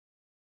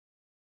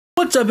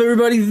What's up,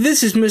 everybody?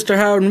 This is Mr.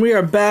 Howard, and we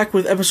are back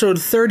with episode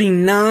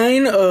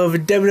 39 of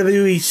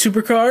WWE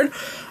Supercard.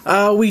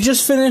 We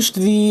just finished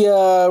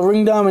the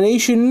Ring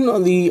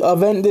Domination, the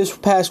event this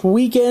past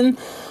weekend,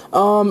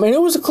 and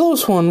it was a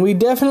close one. We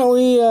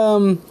definitely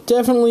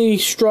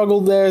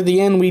struggled there at the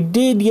end. We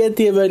did get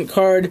the event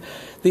card,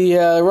 the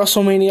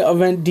WrestleMania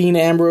event, Dean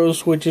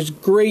Ambrose, which is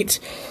great.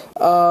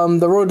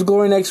 The Road to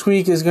Glory next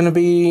week is going to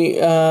be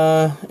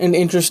an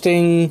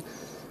interesting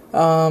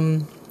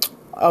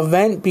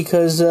event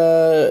because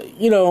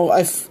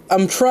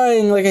I'm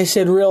trying, like I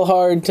said, real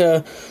hard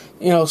to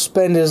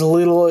spend as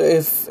little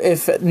if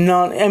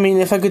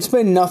I could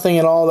spend nothing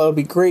at all, that would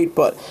be great,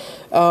 but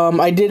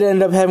I did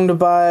end up having to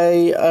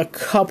buy a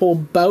couple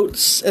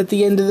bouts at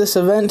the end of this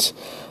event,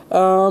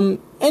 and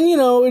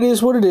it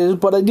is what it is,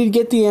 but I did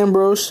get the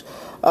Ambrose,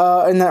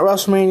 and that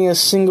WrestleMania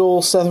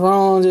single Seth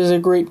Rollins is a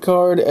great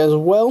card as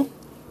well.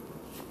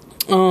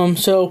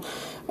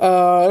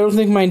 I don't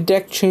think my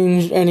deck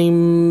changed any.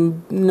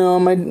 No,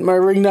 my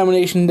Ring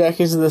Domination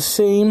deck is the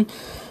same.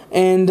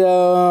 And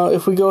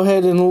if we go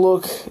ahead and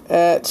look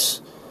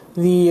at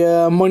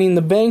the Money in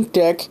the Bank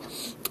deck,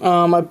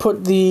 I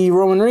put the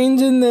Roman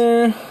Reigns in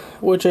there,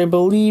 which I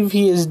believe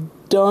he is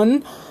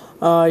done.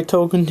 I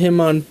tokened him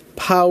on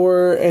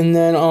power and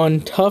then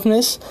on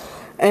toughness.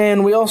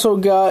 And we also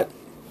got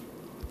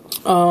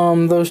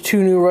those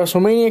two new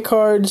WrestleMania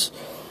cards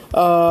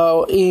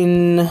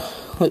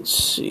let's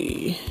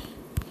see.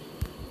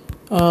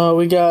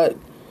 We got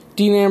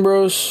Dean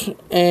Ambrose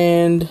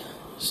and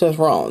Seth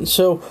Rollins.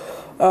 So,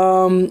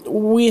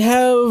 we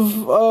have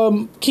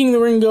King of the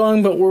Ring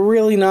going, but we're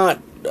really not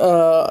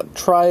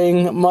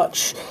trying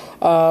much.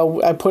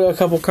 I put a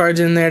couple cards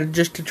in there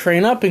just to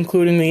train up,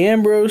 including the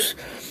Ambrose.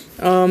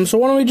 So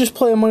why don't we just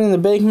play a Money in the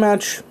Bank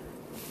match,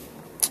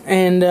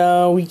 and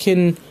we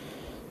can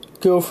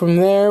go from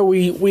there.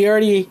 We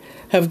already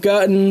have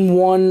gotten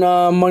one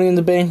Money in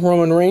the Bank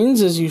Roman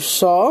Reigns, as you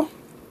saw,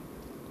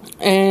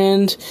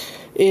 and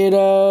it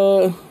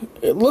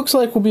looks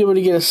like we'll be able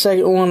to get a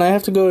second one. I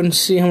have to go and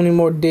see how many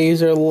more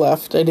days are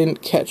left. I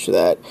didn't catch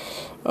that,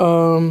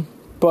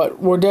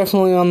 but we're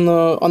definitely on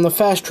the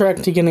fast track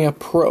to getting a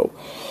pro.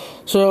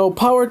 So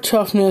power,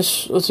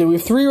 toughness. Let's see. We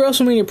have 3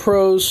 WrestleMania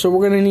pros, so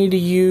we're gonna need to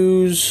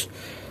use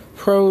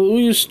We'll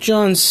use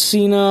John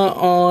Cena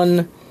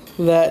on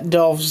that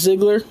Dolph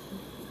Ziggler.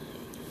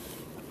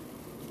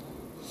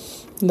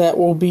 That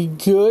will be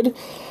good.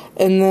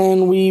 And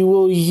then we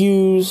will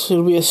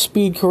it'll be a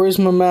speed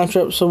charisma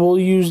matchup, so we'll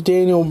use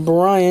Daniel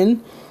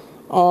Bryan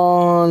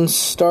on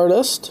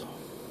Stardust.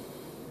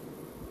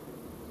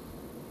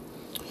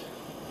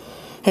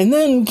 And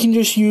then we can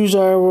just use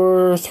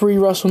our 3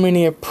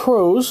 WrestleMania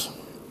pros.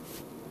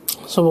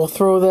 So we'll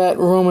throw that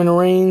Roman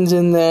Reigns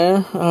in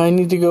there. I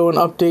need to go and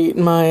update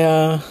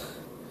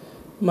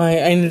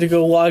I need to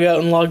go log out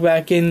and log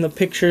back in. The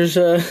pictures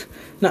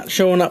not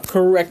showing up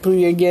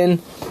correctly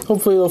again.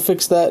 Hopefully they'll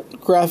fix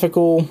that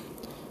graphical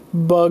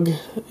bug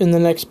in the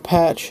next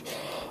patch.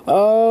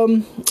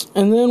 And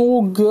then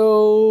we'll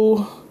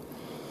go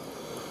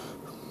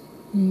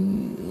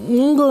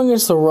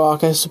against The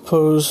Rock, I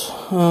suppose.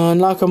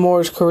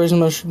 Nakamura's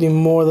charisma should be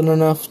more than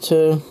enough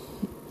to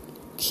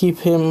keep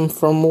him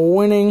from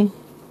winning.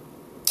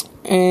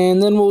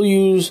 And then we'll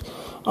use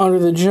Andre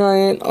the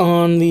Giant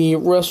on the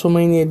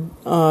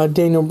WrestleMania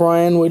Daniel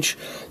Bryan, which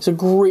is a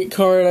great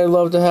card. I'd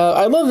love to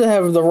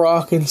have The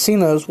Rock and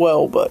Cena as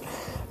well, but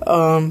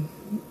I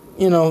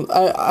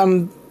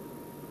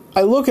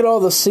look at all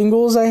the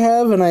singles I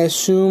have, and I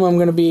assume I'm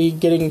going to be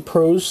getting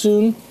pros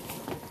soon.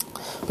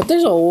 But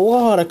there's a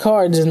lot of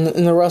cards in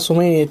the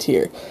WrestleMania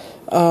tier,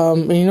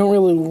 and you don't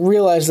really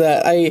realize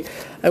that. I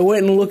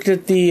went and looked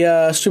at the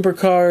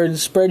Supercard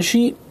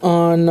spreadsheet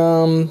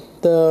on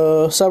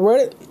the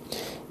subreddit,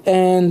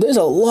 and there's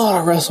a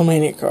lot of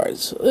WrestleMania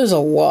cards. There's a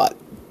lot.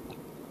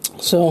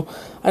 So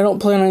I don't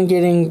plan on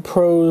getting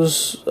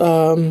pros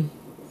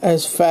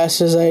as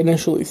fast as I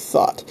initially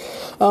thought.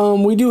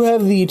 We do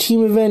have the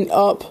team event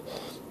up.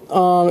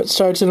 It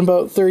starts in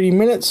about 30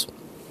 minutes.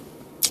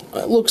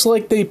 It looks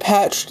like they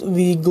patched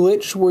the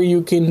glitch where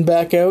you can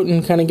back out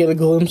and kind of get a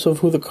glimpse of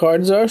who the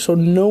cards are, so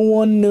no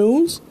one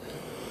knows.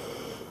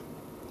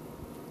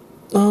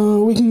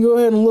 We can go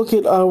ahead and look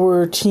at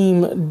our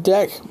team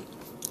deck.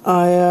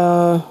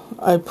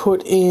 I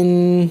put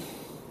in...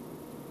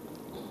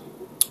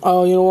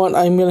 Oh, you know what?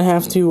 I'm going to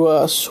have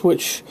to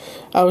switch.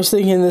 I was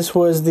thinking this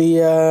was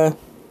the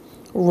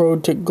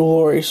Road to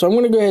Glory. So I'm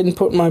going to go ahead and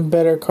put my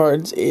better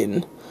cards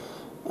in.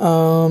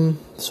 So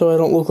I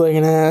don't look like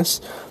an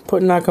ass.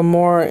 Put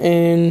Nakamura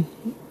in.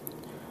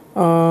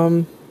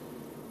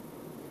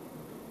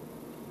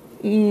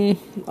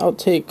 I'll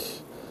take...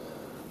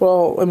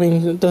 Well, I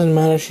mean, it doesn't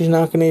matter. She's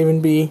not going to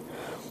even be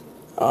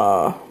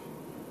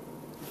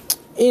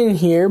in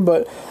here.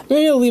 But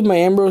maybe I'll leave my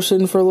Ambrose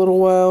in for a little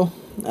while.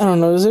 I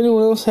don't know. Does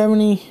anyone else have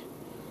any?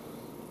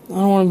 I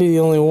don't want to be the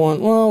only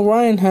one. Well,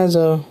 Ryan has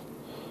a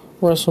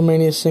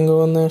WrestleMania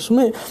single in there, so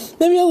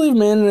maybe I'll leave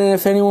him in, and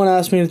if anyone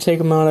asks me to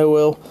take him out, I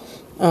will.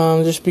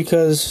 Just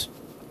because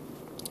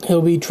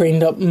he'll be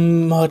trained up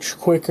much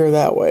quicker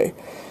that way.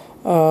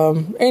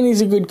 And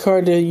he's a good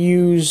card to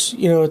use,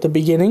 at the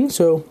beginning,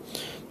 so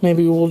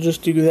maybe we'll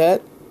just do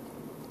that.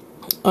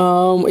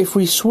 If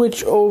we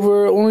switch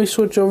over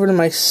to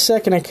my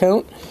second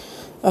account,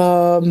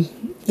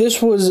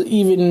 this was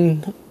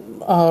even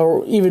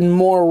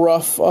more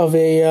rough of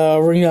a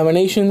ring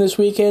domination this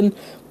weekend,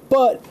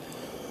 but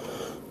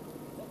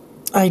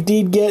I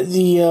did get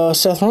the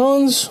Seth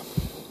Rollins,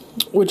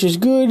 which is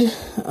good.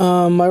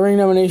 My ring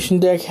domination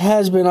deck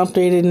has been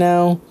updated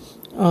now.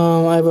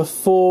 I have a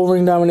full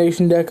ring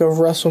domination deck of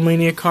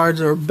WrestleMania cards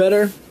or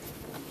better,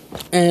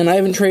 and I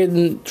haven't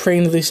trained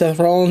the Seth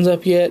Rollins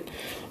up yet,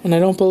 and I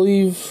don't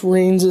believe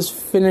Reigns is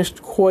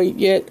finished quite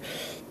yet,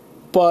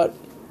 but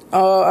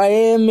I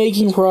am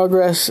making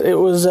progress. It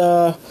was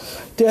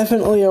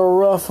definitely a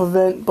rough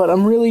event, but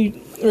I'm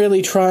really,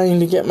 really trying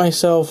to get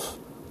myself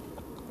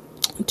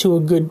to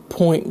a good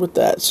point with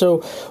that.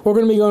 So we're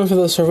going to be going for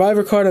the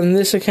Survivor card on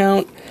this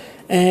account,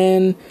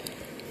 and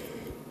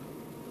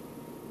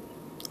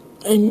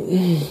I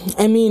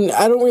mean,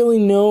 I don't really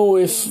know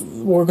if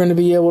we're going to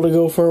be able to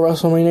go for a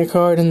WrestleMania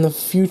card in the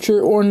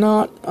future or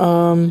not.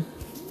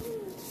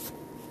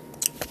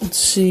 Let's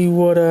see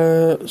what,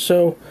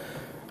 so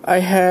I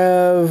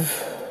have,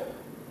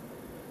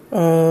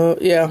 so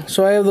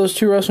I have those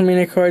 2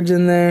 WrestleMania cards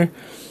in there.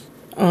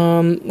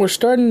 We're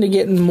starting to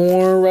get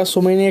more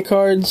WrestleMania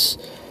cards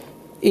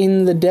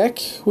in the deck,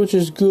 which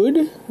is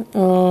good.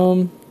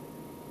 But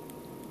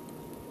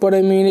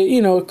I mean,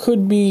 it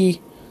could be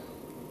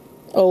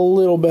a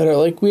little better.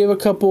 Like, we have a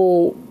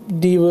couple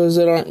divas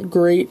that aren't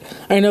great.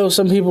 I know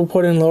some people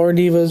put in lower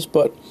divas,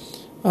 but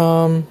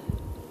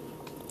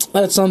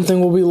that's something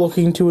we'll be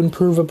looking to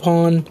improve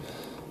upon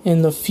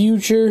in the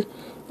future.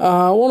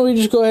 Why don't we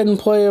just go ahead and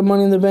play a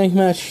Money in the Bank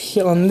match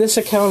on this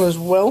account as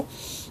well.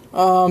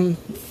 I'm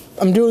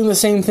doing the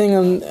same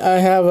thing. I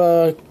have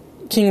a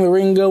King of the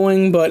Ring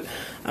going, but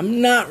I'm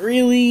not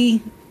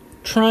really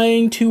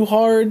trying too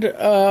hard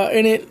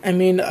in it. I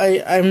mean,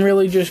 I'm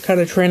really just kind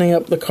of training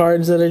up the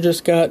cards that I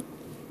just got.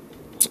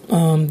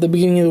 The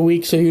beginning of the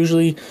weeks are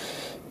usually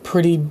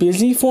pretty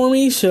busy for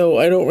me, so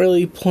I don't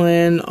really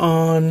plan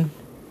on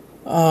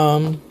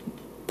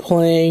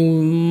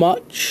playing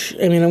much.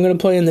 I mean, I'm going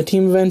to play in the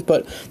team event,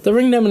 but the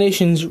ring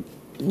domination's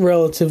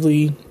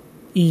relatively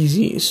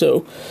easy.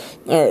 So,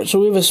 alright, so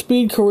we have a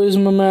speed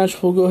charisma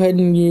match. We'll go ahead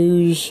and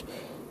use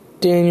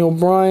Daniel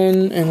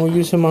Bryan, and we'll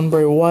use him on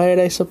Bray Wyatt,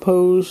 I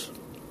suppose.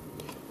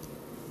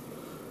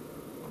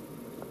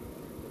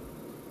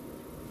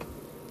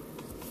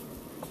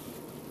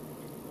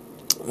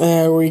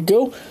 There we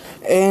go.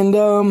 And,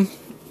 I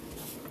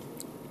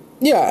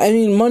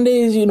mean,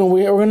 Mondays, we're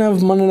going to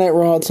have Monday Night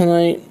Raw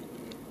tonight,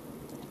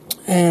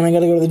 and I got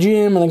to go to the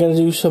gym, and I got to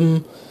do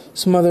some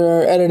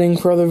other editing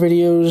for other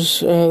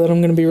videos that I'm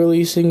going to be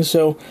releasing,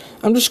 so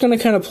I'm just going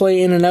to kind of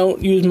play in and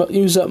out,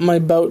 use up my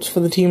bouts for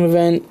the team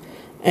event,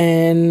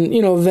 and,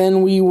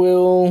 then we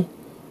will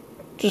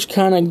just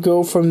kind of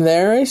go from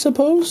there, I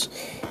suppose.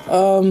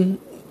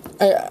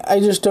 I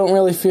just don't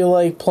really feel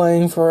like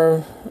playing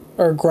for,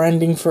 or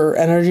grinding for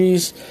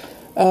energies,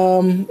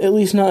 at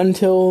least not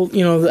until,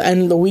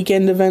 the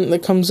weekend event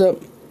that comes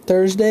up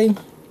Thursday.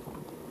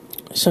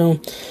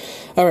 So,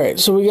 alright,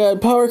 so we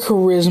got Power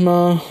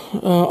Charisma.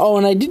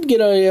 And I did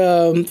get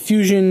a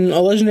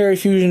legendary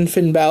fusion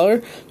Finn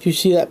Balor. If you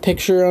see that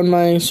picture on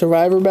my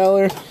Survivor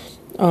Balor,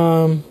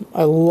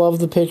 I love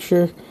the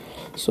picture.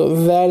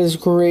 So that is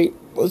great.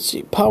 Let's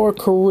see, Power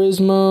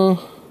Charisma,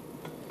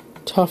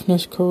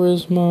 Toughness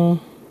Charisma.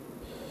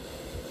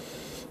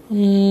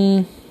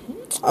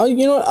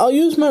 I'll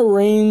use my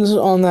Reigns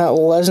on that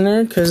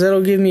Lesnar, because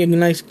that'll give me a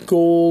nice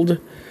gold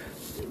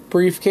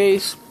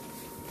briefcase.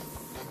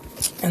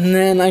 And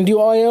then I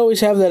always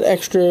have that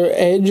extra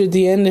edge at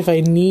the end if I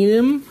need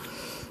him.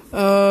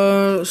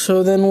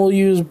 So then we'll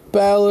use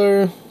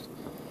Balor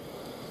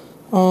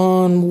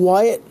on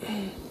Wyatt.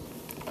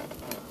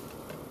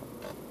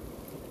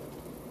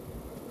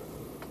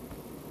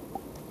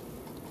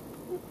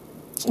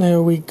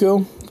 There we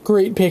go.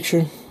 Great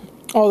picture.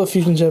 All the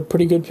fusions have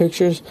pretty good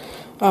pictures.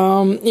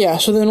 So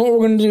then what we're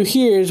going to do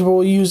here is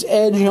we'll use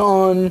Edge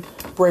on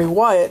Bray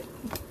Wyatt,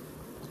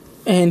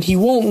 and he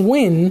won't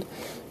win,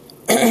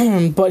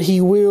 but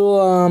he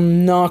will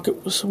knock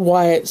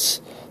Wyatt's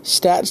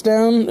stats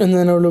down, and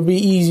then it'll be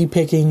easy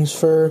pickings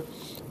for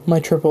my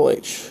Triple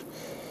H.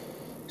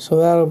 So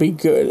that'll be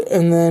good.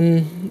 And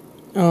then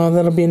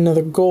that'll be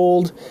another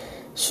gold.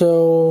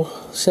 So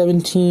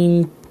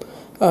 17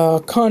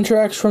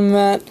 contracts from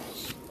that,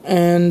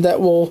 and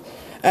that will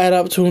add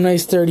up to a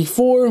nice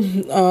 34.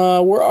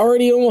 We're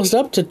already almost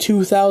up to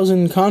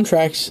 2,000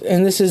 contracts,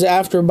 and this is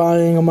after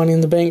buying a Money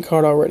in the Bank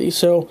card already.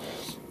 So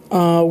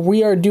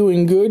we are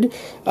doing good.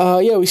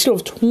 We still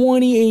have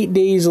 28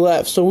 days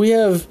left. So we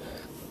have,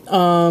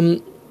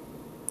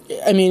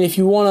 if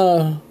you want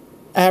to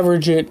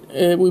average it,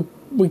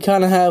 we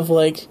kind of have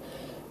like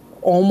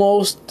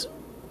almost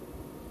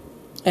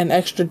an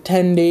extra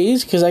 10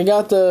 days, because I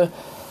got the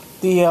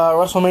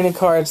WrestleMania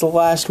cards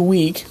last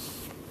week,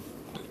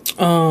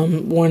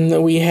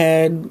 when we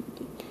had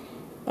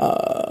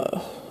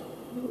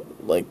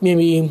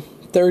maybe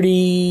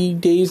 30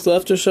 days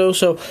left or so.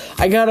 So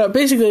I got a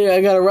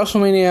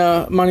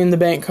WrestleMania Money in the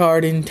Bank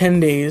card in 10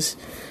 days.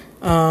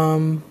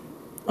 I'm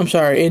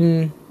sorry,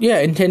 in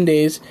 10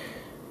 days,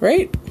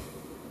 right?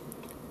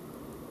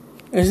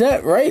 Is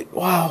that right?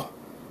 Wow.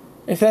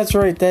 If that's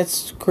right,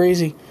 that's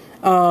crazy.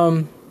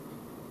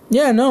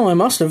 Yeah, no, I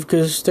must have,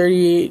 because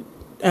 38,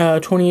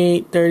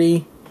 28,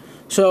 30.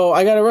 So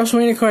I got a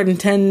WrestleMania card in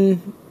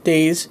 10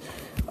 days.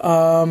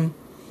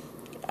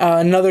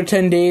 Another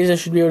 10 days, I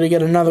should be able to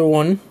get another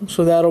one.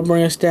 So that'll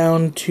bring us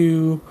down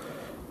to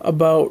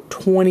about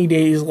 20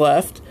 days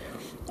left.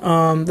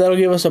 That'll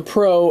give us a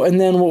pro, and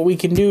then what we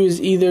can do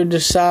is either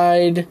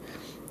decide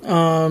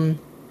to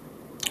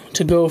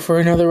go for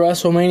another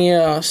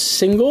WrestleMania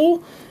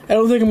single. I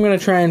don't think I'm going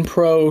to try and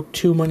pro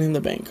 2 Money in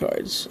the Bank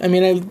cards. I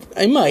mean,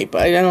 I might,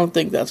 but I don't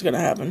think that's going to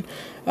happen.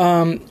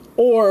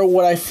 Or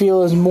what I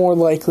feel is more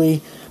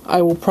likely,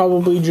 I will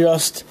probably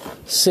just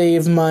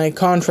save my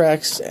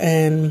contracts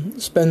and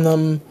spend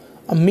them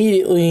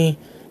immediately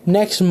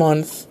next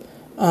month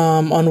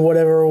on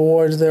whatever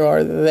rewards there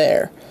are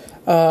there.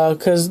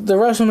 Because the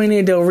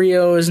WrestleMania Del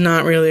Rio is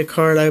not really a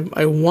card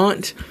I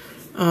want.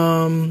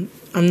 I'm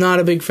not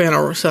a big fan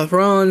of Seth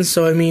Rollins,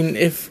 so I mean,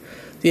 if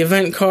the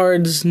event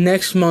cards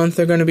next month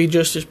are going to be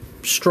just as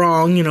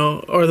strong,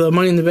 or the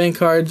Money in the Bank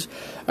cards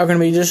are going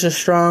to be just as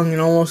strong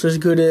and almost as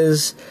good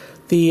as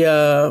the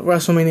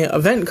WrestleMania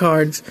event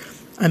cards,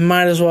 I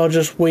might as well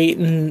just wait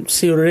and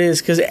see what it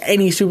is, because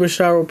any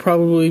superstar will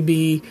probably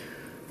be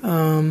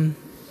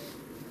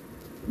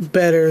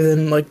better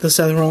than like the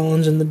Seth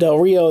Rollins and the Del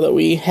Rio that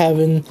we have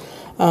in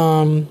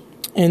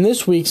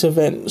this week's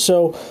event.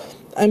 So,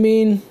 I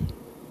mean,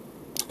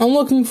 I'm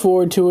looking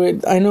forward to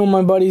it. I know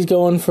my buddy's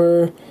going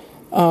for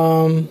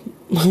 4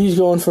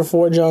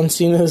 John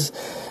Cena's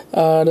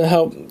to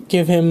help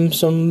give him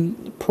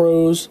some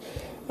pros,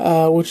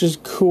 which is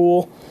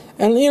cool.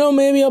 And,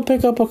 maybe I'll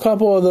pick up a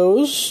couple of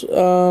those.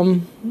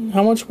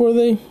 How much were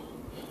they?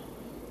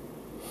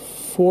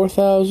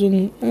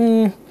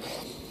 4,000?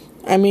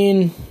 I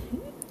mean,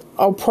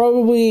 I'm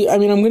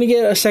going to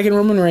get a second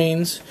Roman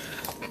Reigns.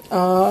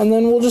 And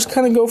then we'll just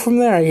kind of go from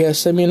there, I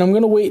guess. I mean, I'm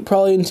going to wait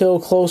probably until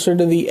closer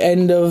to the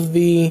end of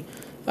the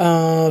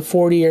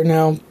 40 or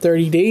now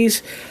 30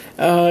 days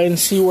and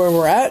see where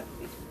we're at.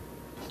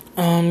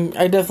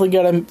 I definitely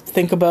got to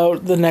think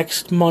about the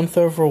next month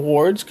of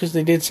rewards, because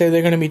they did say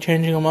they're going to be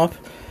changing them up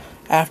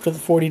after the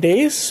 40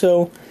 days.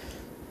 So,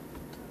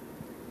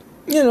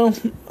 we'll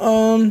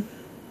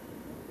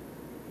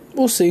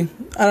see.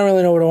 I don't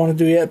really know what I want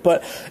to do yet,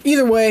 but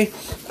either way,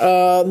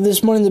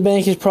 this Money in the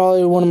Bank is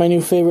probably one of my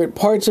new favorite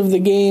parts of the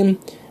game,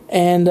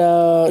 and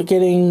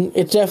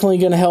it's definitely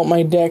going to help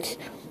my deck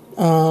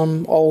a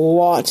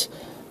lot.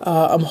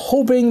 I'm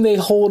hoping they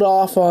hold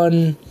off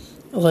on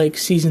like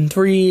Season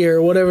 3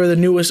 or whatever the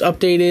newest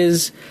update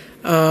is,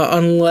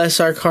 unless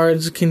our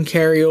cards can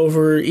carry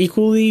over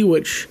equally,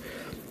 which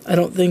I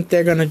don't think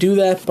they're going to do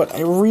that, but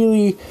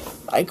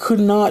I could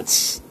not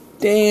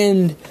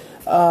stand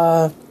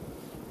having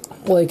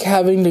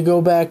to go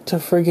back to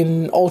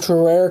friggin'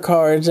 ultra rare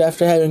cards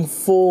after having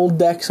full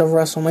decks of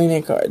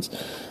WrestleMania cards.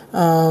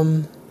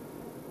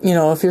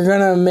 If you're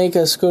gonna make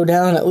us go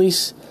down, at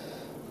least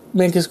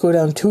make us go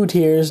down 2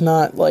 tiers,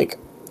 not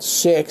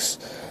 6.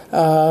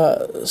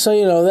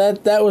 So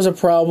that was a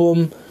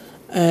problem,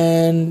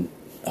 and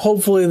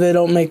hopefully they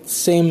don't make the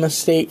same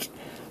mistake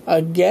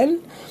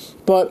again.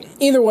 But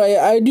either way,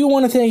 I do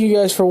want to thank you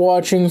guys for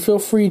watching. Feel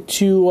free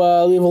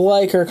to leave a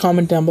like or a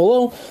comment down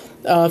below.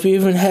 If you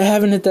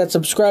haven't hit that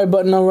subscribe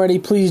button already,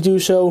 please do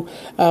so.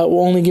 It will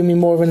only give me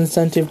more of an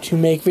incentive to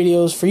make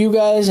videos for you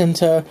guys and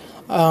to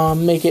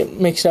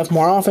make stuff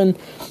more often.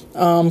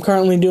 I'm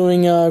currently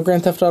doing a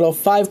Grand Theft Auto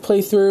 5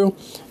 playthrough,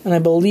 and I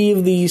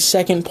believe the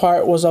second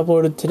part was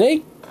uploaded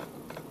today.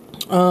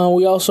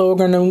 We also are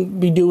going to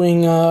be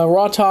doing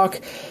Raw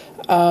Talk.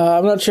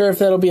 I'm not sure if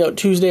that'll be out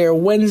Tuesday or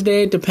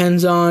Wednesday. It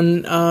depends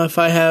on if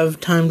I have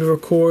time to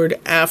record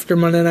after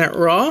Monday Night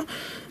Raw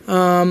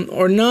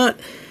or not.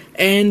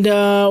 And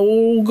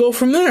we'll go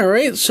from there,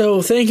 right?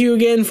 So thank you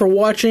again for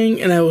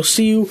watching, and I will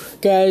see you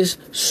guys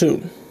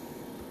soon.